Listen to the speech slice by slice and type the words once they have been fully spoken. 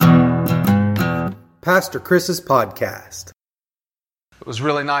Pastor Chris's podcast. It was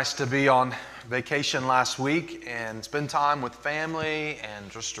really nice to be on vacation last week and spend time with family and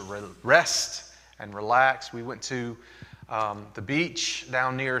just to rest and relax. We went to the beach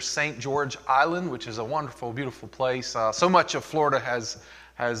down near St. George Island, which is a wonderful, beautiful place. So much of Florida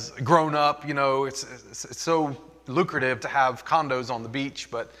has grown up. You know, it's so lucrative to have condos on the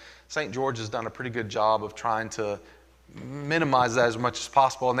beach, but St. George has done a pretty good job of trying to minimize that as much as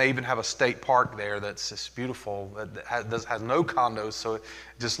possible, and they even have a state park there that's just beautiful, that has no condos, so it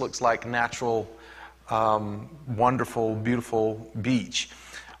just looks like natural, wonderful, beautiful beach.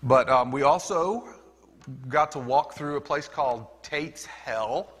 But we also got to walk through a place called Tate's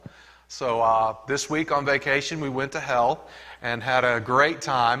Hell. So this week on vacation we went to hell and had a great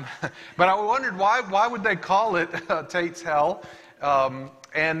time. But I wondered why would they call it Tate's Hell?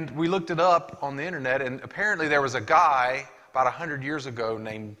 And we looked it up on the internet, and apparently there was a guy about 100 years ago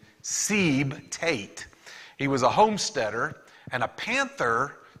named Sebe Tate. He was a homesteader, and a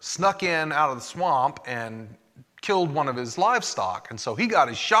panther snuck in out of the swamp and killed one of his livestock. And so he got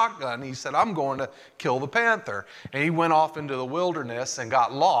his shotgun, and he said, I'm going to kill the panther. And he went off into the wilderness and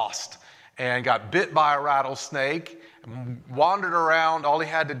got lost and got bit by a rattlesnake, wandered around. All he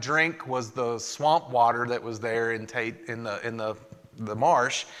had to drink was the swamp water that was there in the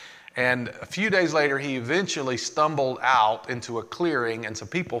marsh, and a few days later he eventually stumbled out into a clearing, and some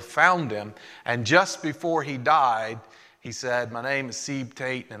people found him, and just before he died he said, my name is Sebe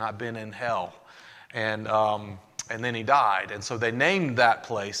Tate and I've been in hell, and then he died, and so they named that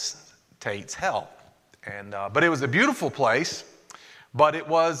place Tate's Hell. And but it was a beautiful place, but it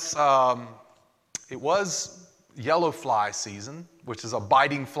was yellow fly season, which is a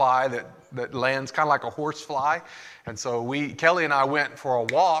biting fly that lands kind of like a horse fly. And so Kelly and I went for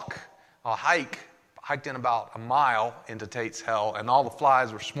a hiked in about a mile into Tate's Hell, and all the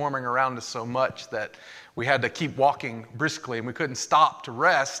flies were swarming around us so much that we had to keep walking briskly, and we couldn't stop to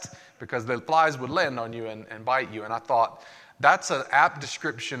rest because the flies would land on you and bite you. And I thought, that's an apt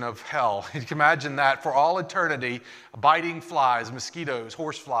description of hell. You can imagine that for all eternity, biting flies, mosquitoes,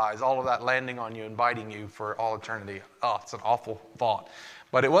 horse flies, all of that landing on you and biting you for all eternity. Oh, it's an awful thought.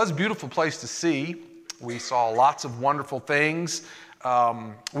 But it was a beautiful place to see. We saw lots of wonderful things.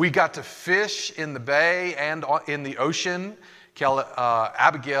 We got to fish in the bay and in the ocean.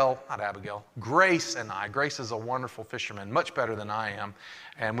 Grace and I. Grace is a wonderful fisherman, much better than I am.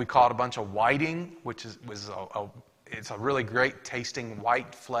 And we caught a bunch of whiting, which it's a really great tasting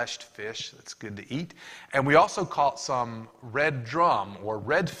white-fleshed fish that's good to eat. And we also caught some red drum or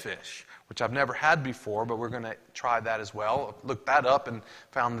redfish, which I've never had before, but we're going to try that as well. Looked that up and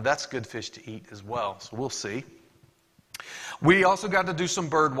found that that's good fish to eat as well, so we'll see. We also got to do some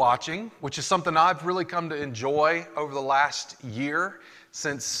bird watching, which is something I've really come to enjoy over the last year.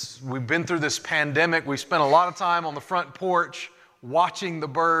 Since we've been through this pandemic, we spent a lot of time on the front porch watching the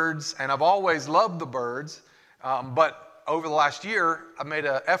birds, and I've always loved the birds. But over the last year, I made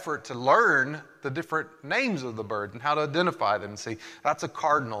an effort to learn the different names of the bird and how to identify them. See, that's a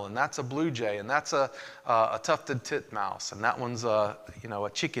cardinal, and that's a blue jay, and that's a tufted titmouse, and that one's a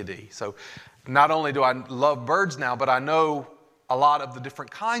chickadee. So not only do I love birds now, but I know a lot of the different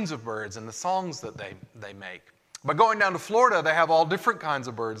kinds of birds and the songs that they make. But going down to Florida, they have all different kinds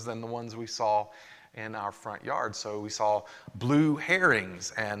of birds than the ones we saw in our front yard. So we saw blue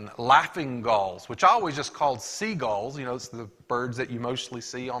herrings and laughing gulls, which I always just called seagulls. You know, it's the birds that you mostly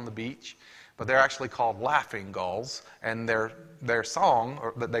see on the beach, but they're actually called laughing gulls, and their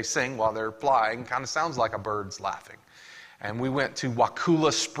song that they sing while they're flying kind of sounds like a bird's laughing. And we went to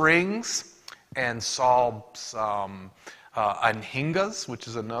Wakulla Springs and saw some anhingas, which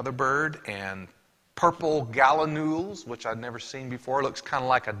is another bird, and purple gallinules, which I'd never seen before. It looks kind of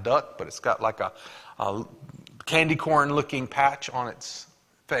like a duck, but it's got like a candy corn looking patch on its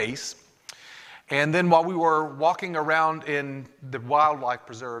face. And then while we were walking around in the wildlife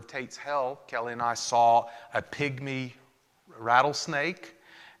preserve Tate's Hell, Kelly and I saw a pygmy rattlesnake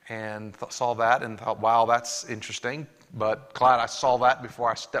and saw that and thought, wow, that's interesting. But glad I saw that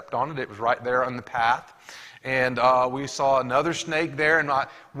before I stepped on it. It was right there on the path. And we saw another snake there. And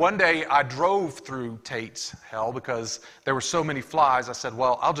one day I drove through Tate's Hell because there were so many flies. I said,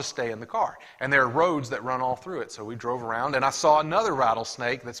 well, I'll just stay in the car. And there are roads that run all through it. So we drove around, and I saw another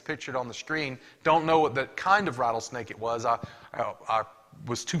rattlesnake that's pictured on the screen. Don't know what the kind of rattlesnake it was. I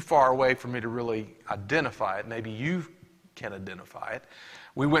was too far away for me to really identify it. Maybe you can identify it.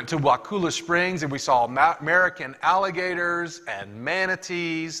 We went to Wakulla Springs, and we saw American alligators and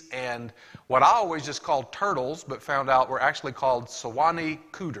manatees and what I always just called turtles, but found out were actually called Sewanee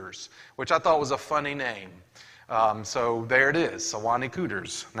cooters, which I thought was a funny name. So there it is, Sewanee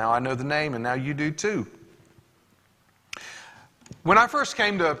Cooters. Now I know the name, and now you do too. When I first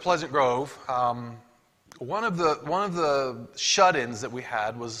came to Pleasant Grove, one of the shut-ins that we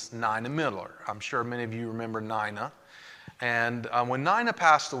had was Nina Miller. I'm sure many of you remember Nina. And when Nina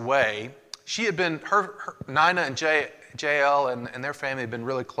passed away, she had been, Nina and JL and their family had been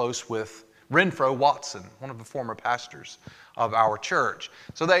really close with Renfro Watson, one of the former pastors of our church.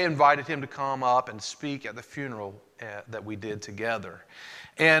 So they invited him to come up and speak at the funeral that we did together.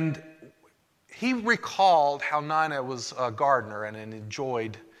 And he recalled how Nina was a gardener and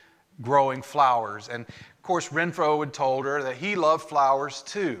enjoyed growing flowers. And of course, Renfro had told her that he loved flowers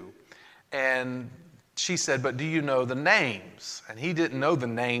too. And she said, but do you know the names? And he didn't know the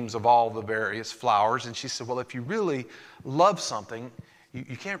names of all the various flowers. And she said, well, if you really love something,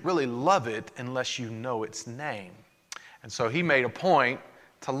 you can't really love it unless you know its name. And so he made a point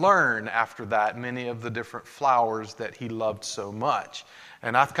to learn after that many of the different flowers that he loved so much.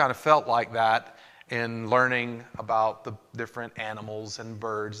 And I've kind of felt like that in learning about the different animals and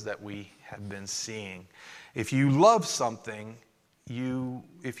birds that we have been seeing. If you love something, you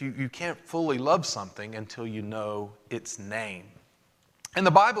can't fully love something until you know its name. And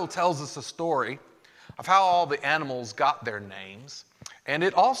the Bible tells us a story of how all the animals got their names, and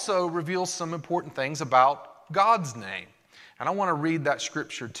it also reveals some important things about God's name. And I want to read that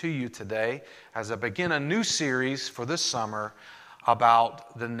scripture to you today as I begin a new series for this summer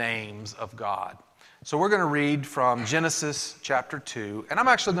about the names of God. So we're going to read from Genesis chapter 2, and I'm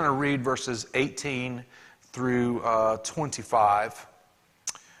actually going to read verses 18 through 25.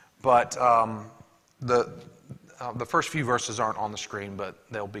 But the first few verses aren't on the screen, but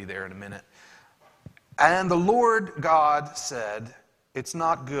they'll be there in a minute. And the Lord God said, it's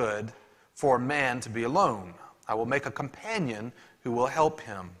not good for man to be alone. I will make a companion who will help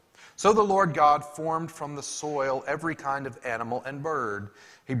him. So the Lord God formed from the soil every kind of animal and bird.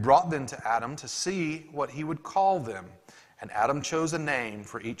 He brought them to Adam to see what he would call them. And Adam chose a name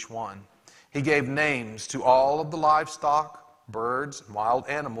for each one. He gave names to all of the livestock, birds, and wild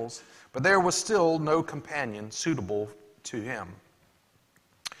animals, but there was still no companion suitable to him.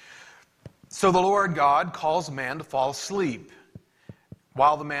 So the Lord God caused man to fall asleep.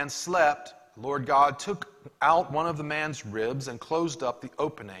 While the man slept, the Lord God took out one of the man's ribs and closed up the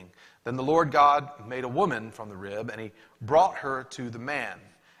opening. Then the Lord God made a woman from the rib, and he brought her to the man.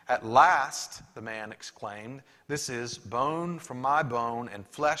 At last, the man exclaimed, this is bone from my bone and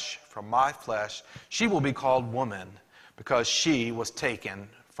flesh from my flesh. She will be called woman, because she was taken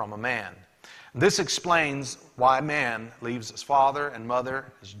from a man. This explains why man leaves his father and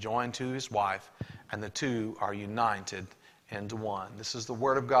mother, is joined to his wife, and the two are united into one. This is the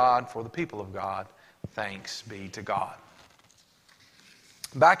word of God for the people of God. Thanks be to God.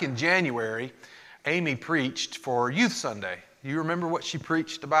 Back in January, Amy preached for Youth Sunday. You remember what she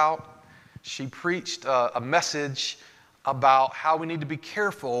preached about? She preached a message about how we need to be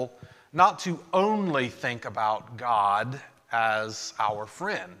careful not to only think about God as our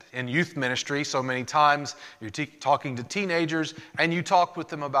friend. In youth ministry, so many times you're talking to teenagers and you talk with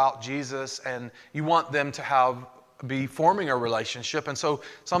them about Jesus and you want them to be forming a relationship. And so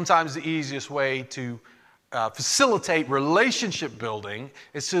sometimes the easiest way to facilitate relationship building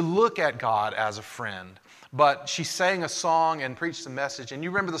is to look at God as a friend. But she sang a song and preached a message. And you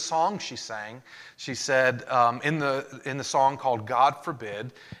remember the song she sang? She said in the song called God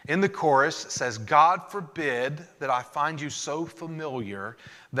Forbid, in the chorus it says, God forbid that I find you so familiar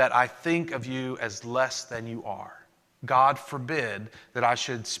that I think of you as less than you are. God forbid that I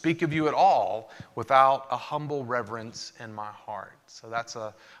should speak of you at all without a humble reverence in my heart. So that's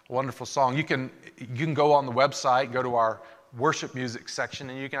a wonderful song. You can go on the website, go to our worship music section,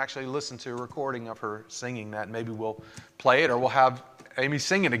 and you can actually listen to a recording of her singing that. Maybe we'll play it, or we'll have Amy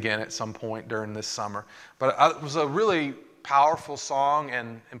sing it again at some point during this summer. But it was a really powerful song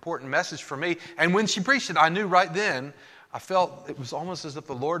and important message for me. And when she preached it, I knew right then, I felt it was almost as if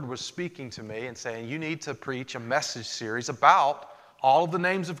the Lord was speaking to me and saying, you need to preach a message series about all of the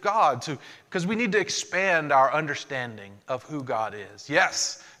names of God, because we need to expand our understanding of who God is.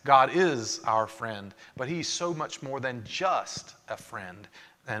 Yes, God is our friend, but He's so much more than just a friend,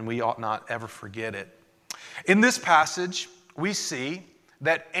 and we ought not ever forget it. In this passage, we see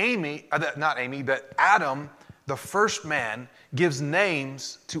that Adam, the first man, gives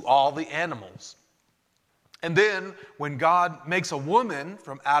names to all the animals. And then when God makes a woman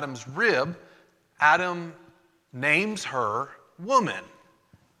from Adam's rib, Adam names her woman.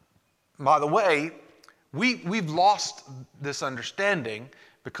 By the way, we've lost this understanding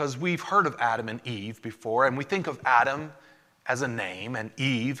because we've heard of Adam and Eve before, and we think of Adam as a name and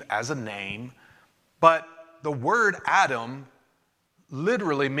Eve as a name. But the word Adam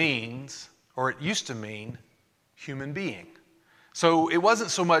literally means, or it used to mean, human being. So it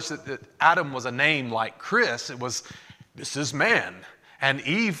wasn't so much that Adam was a name like Chris, it was, this is man. And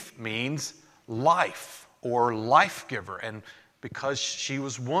Eve means life or life giver. And because she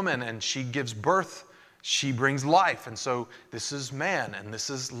was woman and she gives birth, she brings life. And so this is man and this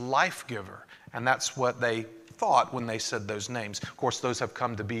is life giver. And that's what they thought when they said those names. Of course, those have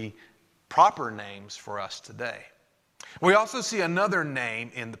come to be proper names for us today. We also see another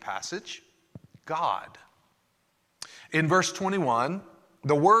name in the passage, God. In verse 21,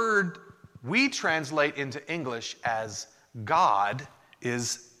 the word we translate into English as God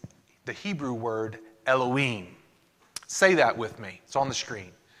is the Hebrew word Elohim. Say that with me. It's on the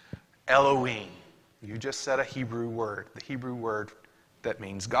screen. Elohim. You just said a Hebrew word, the Hebrew word that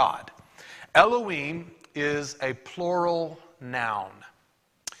means God. Elohim is a plural noun.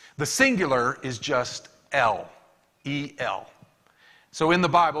 The singular is just El, E-L. So in the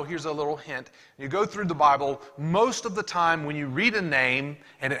Bible, here's a little hint. You go through the Bible, most of the time when you read a name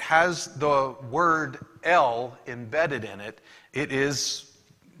and it has the word El embedded in it, it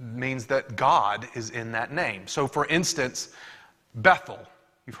means that God is in that name. So for instance, Bethel.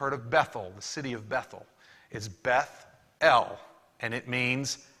 You've heard of Bethel, the city of Bethel. It's Beth El, and it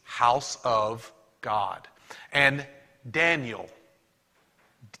means house of God. And Daniel,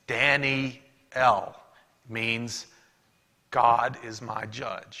 Daniel, means God is my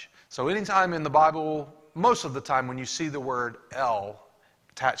judge. So anytime in the Bible, most of the time when you see the word El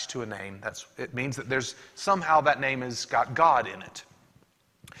attached to a name, it means that there's somehow that name has got God in it.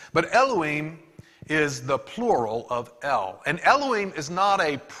 But Elohim is the plural of El. And Elohim is not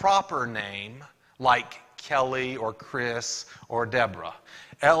a proper name like Kelly or Chris or Deborah.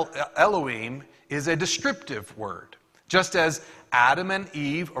 Elohim is a descriptive word, just as Adam and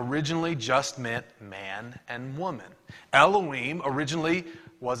Eve originally just meant man and woman. Elohim originally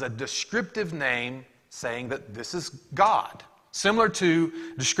was a descriptive name saying that this is God, similar to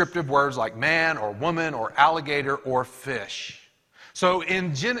descriptive words like man or woman or alligator or fish. So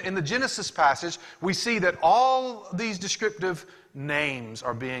in the Genesis passage, we see that all these descriptive names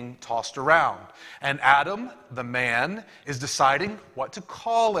are being tossed around. And Adam, the man, is deciding what to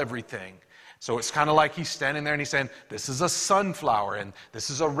call everything. So it's kind of like he's standing there and he's saying, this is a sunflower, and this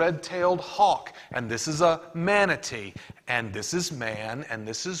is a red-tailed hawk, and this is a manatee, and this is man, and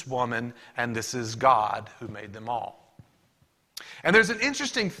this is woman, and this is God who made them all. And there's an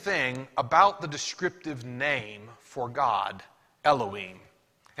interesting thing about the descriptive name for God, Elohim.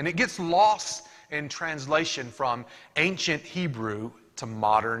 And it gets lost in translation from ancient Hebrew to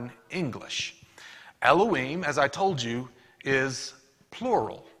modern English. Elohim, as I told you, is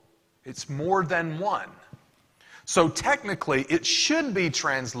plural. It's more than one. So technically, it should be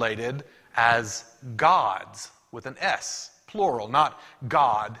translated as gods with an S, plural, not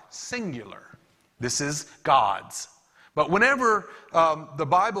God, singular. This is gods. But whenever the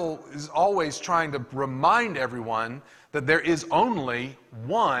Bible is always trying to remind everyone that there is only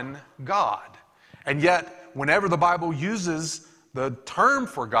one God. And yet, whenever the Bible uses the term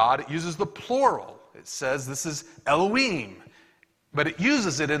for God, it uses the plural. It says this is Elohim, but it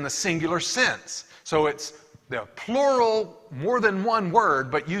uses it in the singular sense. So it's the plural, more than one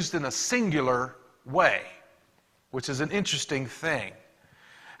word, but used in a singular way, which is an interesting thing.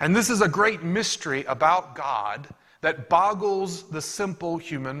 And this is a great mystery about God that boggles the simple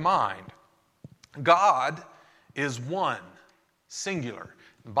human mind. God is one, singular.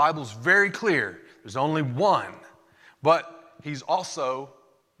 The Bible's very clear. There's only one. But He's also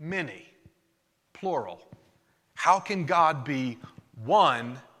many, plural. How can God be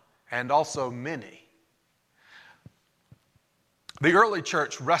one and also many? The early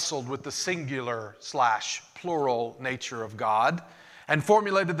church wrestled with the singular/plural nature of God and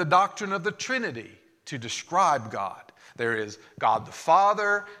formulated the doctrine of the Trinity to describe God. There is God the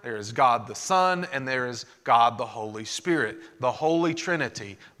Father, there is God the Son, and there is God the Holy Spirit. The Holy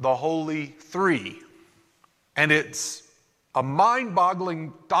Trinity, the Holy Three. And it's a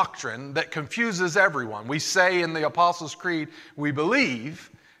mind-boggling doctrine that confuses everyone. We say in the Apostles' Creed, we believe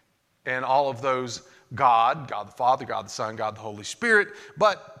in all of those God the Father, God the Son, God the Holy Spirit,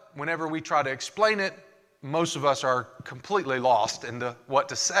 but whenever we try to explain it, most of us are completely lost into what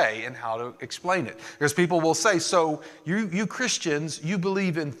to say and how to explain it. Because people will say, so you Christians, you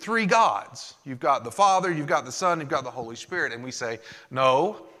believe in three gods. You've got the Father, you've got the Son, you've got the Holy Spirit. And we say,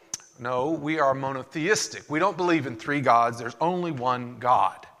 no, we are monotheistic. We don't believe in three gods. There's only one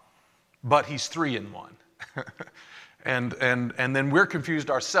God. But He's three in one. And then we're confused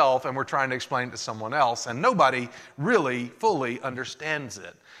ourselves and we're trying to explain it to someone else, and nobody really fully understands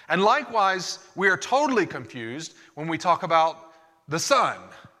it. And likewise, we are totally confused when we talk about the Son,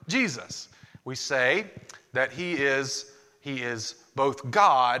 Jesus. We say that he is both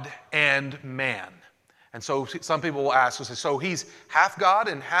God and man. And so some people will ask, so he's half God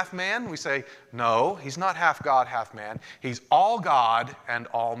and half man? We say, no, he's not half God, half man. He's all God and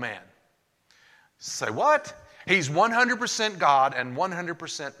all man. Say what? He's 100% God and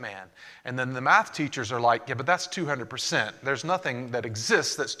 100% man. And then the math teachers are like, yeah, but that's 200%. There's nothing that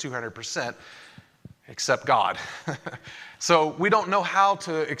exists that's 200% except God. So we don't know how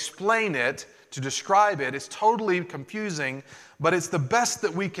to explain it, to describe it. It's totally confusing, but it's the best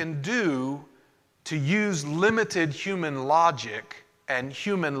that we can do to use limited human logic and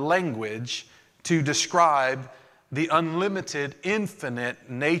human language to describe the unlimited, infinite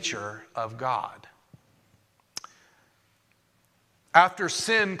nature of God. After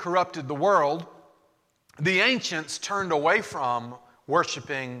sin corrupted the world, the ancients turned away from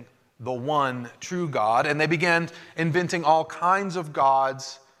worshiping the one true God, and they began inventing all kinds of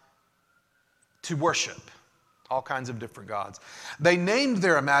gods to worship, all kinds of different gods. They named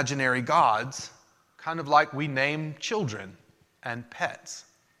their imaginary gods kind of like we name children and pets.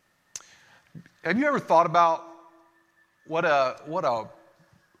 Have you ever thought about what a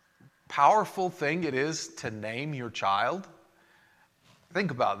powerful thing it is to name your child?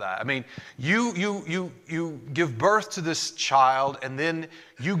 Think about that. I mean, you give birth to this child, and then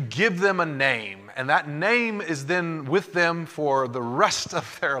you give them a name, and that name is then with them for the rest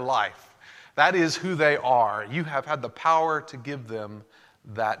of their life. That is who they are. You have had the power to give them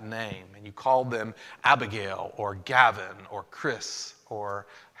that name, and you called them Abigail or Gavin or Chris or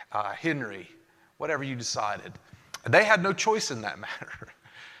Henry, whatever you decided. They had no choice in that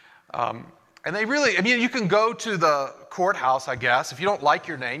matter. And they really, I mean, you can go to the courthouse, I guess. If you don't like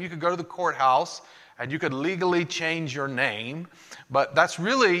your name, you could go to the courthouse and you could legally change your name. But that's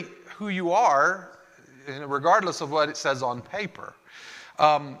really who you are, regardless of what it says on paper.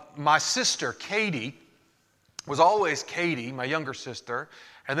 My sister, Katie, was always Katie, my younger sister.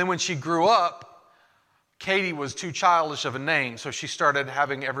 And then when she grew up, Katie was too childish of a name, so she started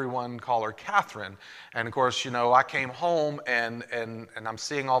having everyone call her Catherine. And of course, you know, I came home and I'm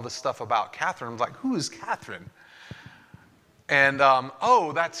seeing all this stuff about Catherine. I was like, who is Catherine? And,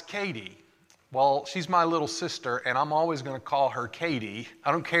 oh, that's Katie. Well, she's my little sister, and I'm always going to call her Katie.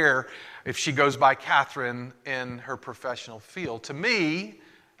 I don't care if she goes by Catherine in her professional field. To me,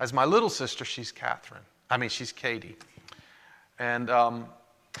 as my little sister, she's Catherine. She's Katie. And,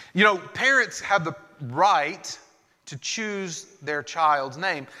 you know, parents have the right to choose their child's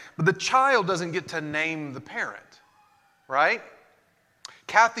name, but the child doesn't get to name the parent, right?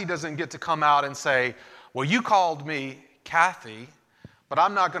 Kathy doesn't get to come out and say, well, you called me Kathy, but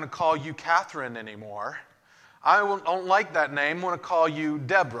I'm not going to call you Catherine anymore. I don't like that name. I want to call you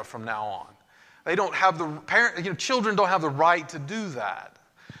Deborah from now on. They don't have the children don't have the right to do that.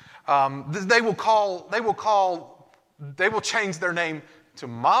 They will change their name to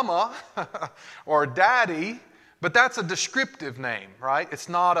Mama or Daddy, but that's a descriptive name, right? It's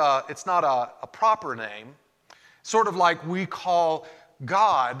not a proper name. Sort of like we call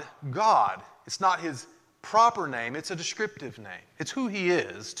God, God. It's not his proper name, it's a descriptive name. It's who he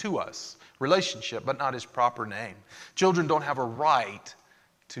is to us, relationship, but not his proper name. Children don't have a right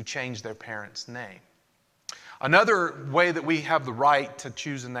to change their parents' name. Another way that we have the right to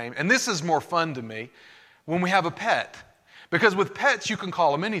choose a name, and this is more fun to me, when we have a pet. Because with pets, you can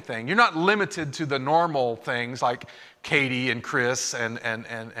call them anything. You're not limited to the normal things like Katie and Chris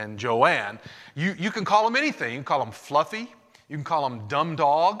and Joanne. You can call them anything. You can call them Fluffy. You can call them Dumb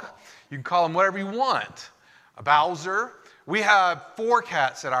Dog. You can call them whatever you want. A Bowser. We have 4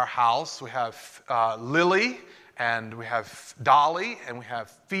 cats at our house. We have Lily, and we have Dolly, and we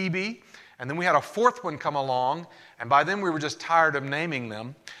have Phoebe. And then we had a 4th one come along, and by then we were just tired of naming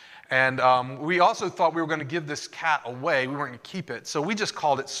them. And we also thought we were going to give this cat away. We weren't going to keep it. So we just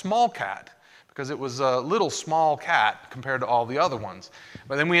called it Small Cat because it was a little small cat compared to all the other ones.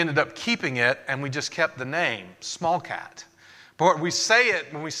 But then we ended up keeping it, and we just kept the name, Small Cat. But when we say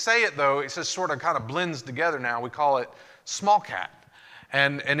it, though, it just sort of kind of blends together now. We call it Small Cat.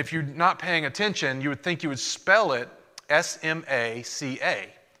 And if you're not paying attention, you would think you would spell it S-M-A-C-A,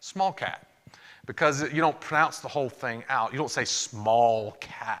 Small Cat. Because you don't pronounce the whole thing out. You don't say small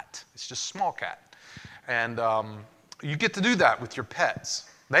cat. It's just small cat. And you get to do that with your pets.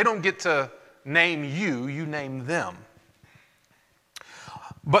 They don't get to name you, you name them.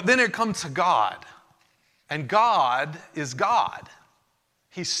 But then it comes to God. And God is God.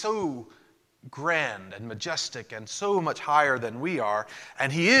 He's so grand and majestic and so much higher than we are,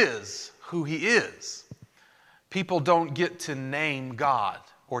 and He is who He is. People don't get to name God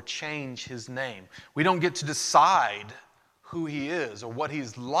or change His name. We don't get to decide who He is or what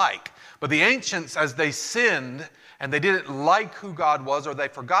He's like. But the ancients, as they sinned and they didn't like who God was or they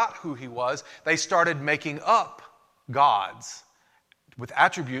forgot who He was, they started making up gods with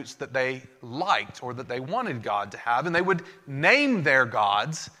attributes that they liked or that they wanted God to have. And they would name their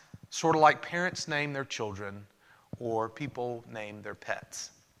gods sort of like parents name their children or people name their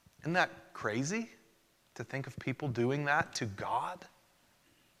pets. Isn't that crazy to think of people doing that to God?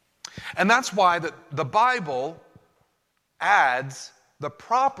 And that's why the Bible adds the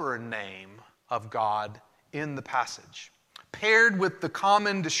proper name of God in the passage. Paired with the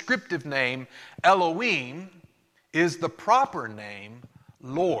common descriptive name Elohim is the proper name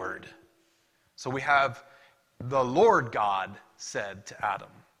Lord. So we have the Lord God said to Adam.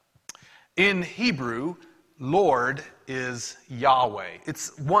 In Hebrew, Lord is Yahweh.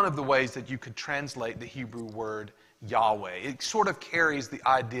 It's one of the ways that you could translate the Hebrew word Yahweh. It sort of carries the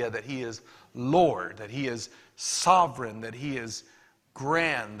idea that He is Lord, that He is sovereign, that He is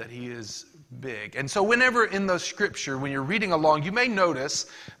grand, that He is big. And so whenever in the scripture, when you're reading along, you may notice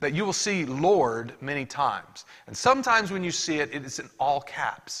that you will see Lord many times. And sometimes when you see it, it is in all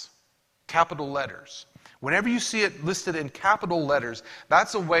caps, capital letters. Whenever you see it listed in capital letters,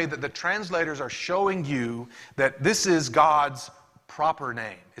 that's a way that the translators are showing you that this is God's proper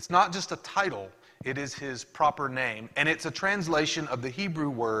name. It's not just a title, it is His proper name. And it's a translation of the Hebrew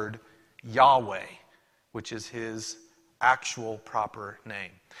word Yahweh, which is His actual proper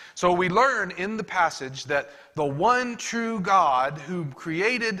name. So we learn in the passage that the one true God who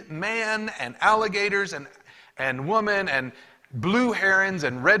created man and alligators and woman and blue herons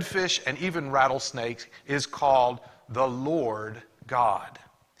and redfish and even rattlesnakes is called the Lord God.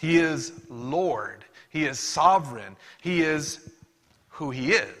 He is Lord. He is sovereign. He is who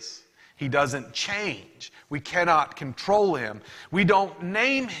He is. He doesn't change. We cannot control Him. We don't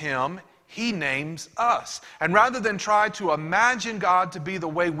name Him. He names us. And rather than try to imagine God to be the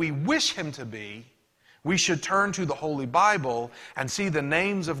way we wish Him to be, we should turn to the Holy Bible and see the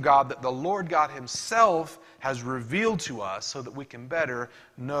names of God that the Lord God Himself has revealed to us so that we can better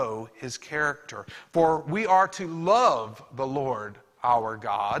know His character. For we are to love the Lord our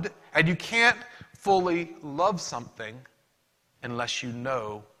God, and you can't fully love something unless you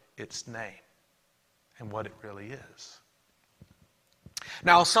know its name and what it really is.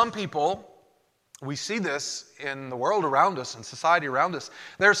 Now, some people, we see this in the world around us and society around us.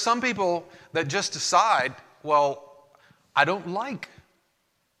 There are some people that just decide, well, I don't like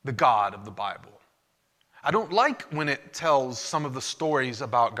the God of the Bible. I don't like when it tells some of the stories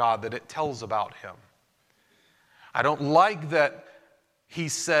about God that it tells about Him. I don't like that He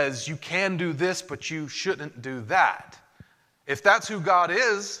says you can do this, but you shouldn't do that. If that's who God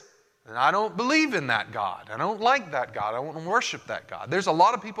is, then I don't believe in that God. I don't like that God. I don't worship that God. There's a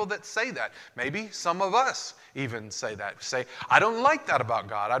lot of people that say that. Maybe some of us even say that. Say, I don't like that about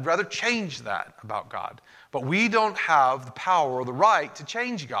God. I'd rather change that about God. But we don't have the power or the right to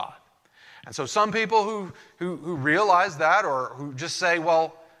change God. And so some people who realize that or who just say,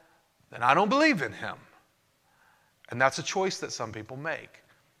 well, then I don't believe in Him. And that's a choice that some people make.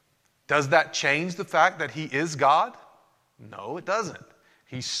 Does that change the fact that He is God? No, it doesn't.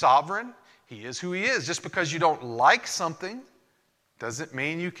 He's sovereign. He is who He is. Just because you don't like something doesn't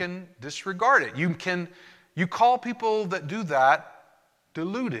mean you can disregard it. You call people that do that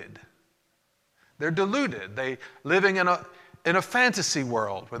deluded. They're deluded. They living in a fantasy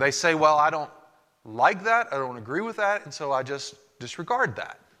world where they say, well, I don't like that, I don't agree with that, and so I just disregard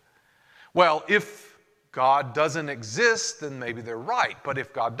that. Well, if God doesn't exist, then maybe they're right. But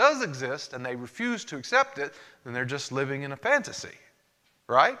if God does exist and they refuse to accept it, then they're just living in a fantasy,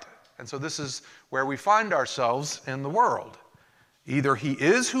 right? And so this is where we find ourselves in the world. Either He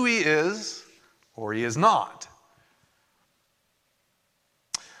is who He is, or He is not.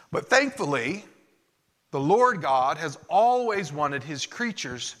 But thankfully, the Lord God has always wanted His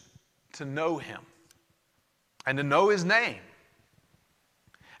creatures to know Him and to know His name.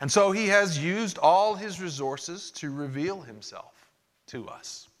 And so He has used all His resources to reveal Himself to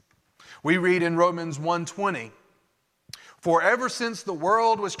us. We read in Romans 1:20, "For ever since the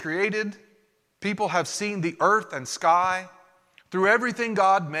world was created, people have seen the earth and sky. Through everything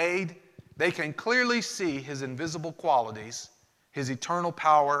God made, they can clearly see His invisible qualities, His eternal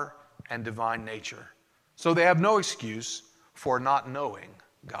power and divine nature. So they have no excuse for not knowing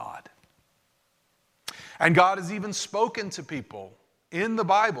God." And God has even spoken to people in the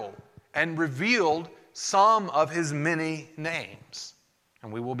Bible and revealed some of His many names.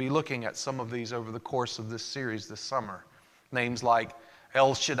 And we will be looking at some of these over the course of this series this summer. Names like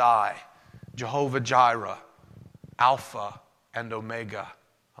El Shaddai, Jehovah Jireh, Alpha and Omega,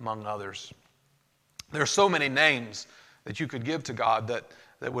 among others. There are so many names that you could give to God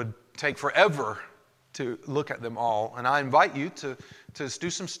that would take forever to look at them all. And I invite you to do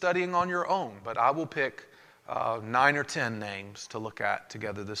some studying on your own, but I will pick 9 or 10 names to look at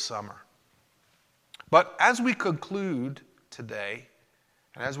together this summer. But as we conclude today,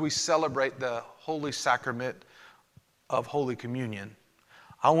 and as we celebrate the holy sacrament of Holy Communion,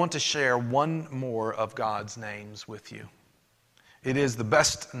 I want to share one more of God's names with you. It is the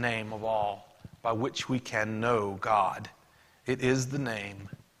best name of all by which we can know God. It is the name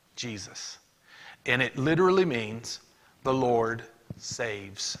Jesus. And it literally means the Lord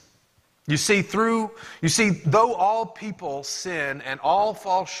saves. You see, though all people sin and all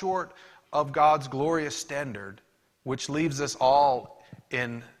fall short of God's glorious standard, which leaves us all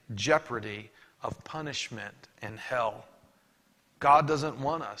in jeopardy of punishment in hell, God doesn't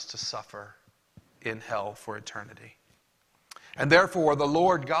want us to suffer in hell for eternity. And therefore, the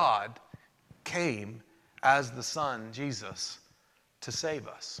Lord God came as the Son, Jesus, to save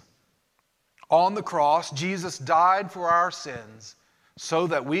us. On the cross, Jesus died for our sins so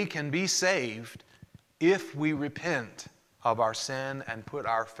that we can be saved if we repent of our sin and put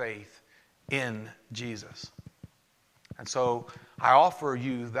our faith in Jesus. And so I offer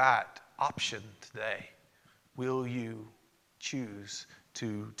you that option today. Will you choose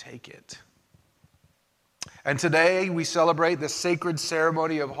to take it? And today we celebrate the sacred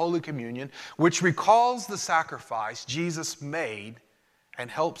ceremony of Holy Communion, which recalls the sacrifice Jesus made and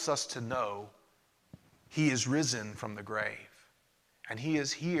helps us to know He is risen from the grave. And He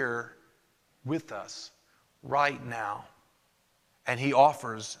is here with us right now. And He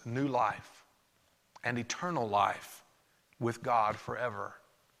offers new life and eternal life with God forever.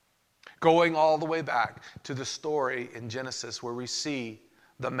 Going all the way back to the story in Genesis where we see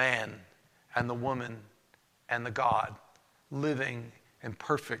the man and the woman and the God living in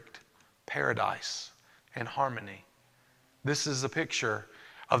perfect paradise and harmony. This is a picture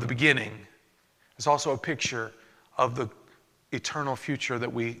of the beginning. It's also a picture of the eternal future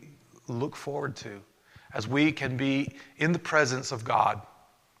that we look forward to as we can be in the presence of God,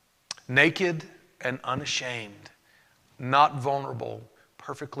 naked and unashamed, not vulnerable,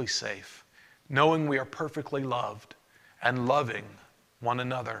 perfectly safe, knowing we are perfectly loved and loving one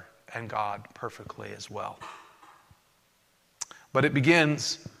another and God perfectly as well. But it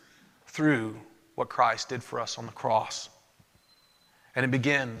begins through what Christ did for us on the cross. And it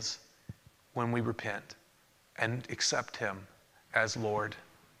begins when we repent and accept Him as Lord.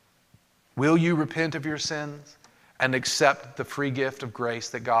 Will you repent of your sins and accept the free gift of grace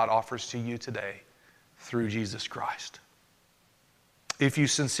that God offers to you today through Jesus Christ? If you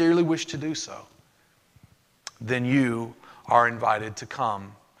sincerely wish to do so, then you are invited to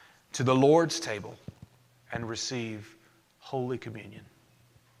come to the Lord's table and receive Holy Communion.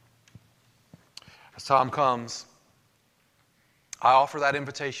 As time comes, I offer that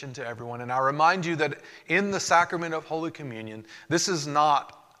invitation to everyone, and I remind you that in the sacrament of Holy Communion, this is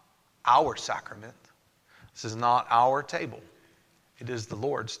not our sacrament. This is not our table. It is the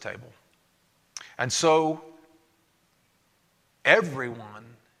Lord's table. And so, everyone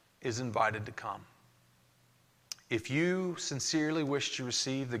is invited to come. If you sincerely wish to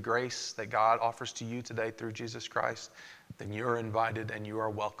receive the grace that God offers to you today through Jesus Christ, then you're invited and you are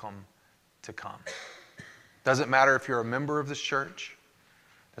welcome to come. Doesn't matter if you're a member of this church.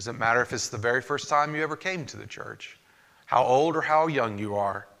 Doesn't matter if it's the very first time you ever came to the church. How old or how young you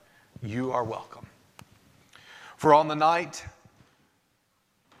are welcome. For on the night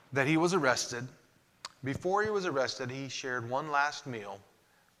that He was arrested, before He was arrested, He shared one last meal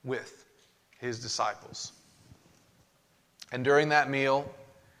with His disciples. And during that meal,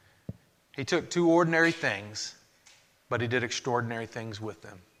 He took two ordinary things, but He did extraordinary things with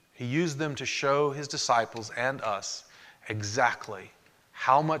them. He used them to show His disciples and us exactly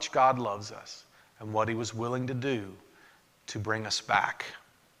how much God loves us and what He was willing to do to bring us back.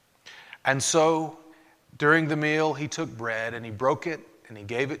 And so, during the meal, He took bread and He broke it and He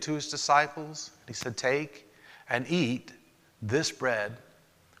gave it to His disciples. He said, "Take and eat this bread,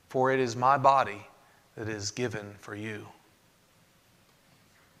 for it is my body that is given for you."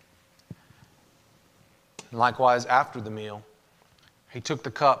 And likewise, after the meal, He took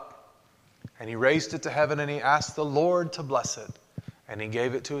the cup and He raised it to heaven and He asked the Lord to bless it. And He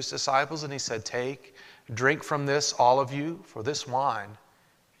gave it to His disciples and He said, "Take, drink from this, all of you, for this wine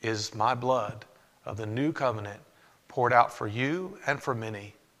is my blood of the new covenant, poured out for you and for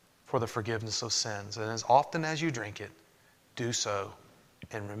many for the forgiveness of sins. And as often as you drink it, do so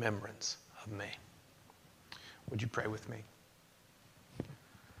in remembrance of me. Would you pray with me?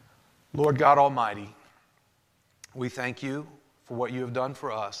 Lord God Almighty, we thank you for what you have done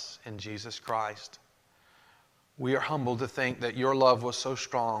for us in Jesus Christ. We are humbled to think that your love was so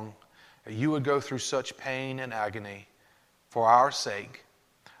strong that you would go through such pain and agony for our sake,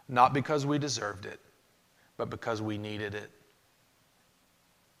 not because we deserved it, but because we needed it.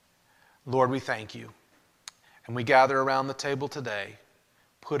 Lord, we thank you. And we gather around the table today,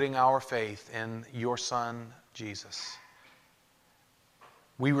 putting our faith in your Son, Jesus.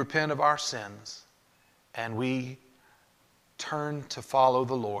 We repent of our sins, and we turn to follow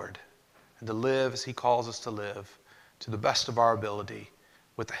the Lord and to live as he calls us to live to the best of our ability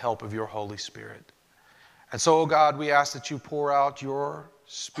with the help of your Holy Spirit. And so, oh God, we ask that you pour out your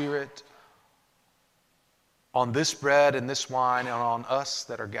Spirit on this bread and this wine and on us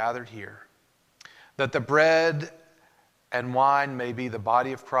that are gathered here. That the bread and wine may be the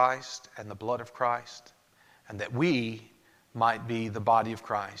body of Christ and the blood of Christ, and that we might be the body of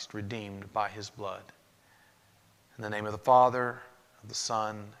Christ redeemed by his blood. In the name of the Father, of the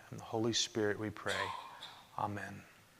Son, and the Holy Spirit we pray. Amen.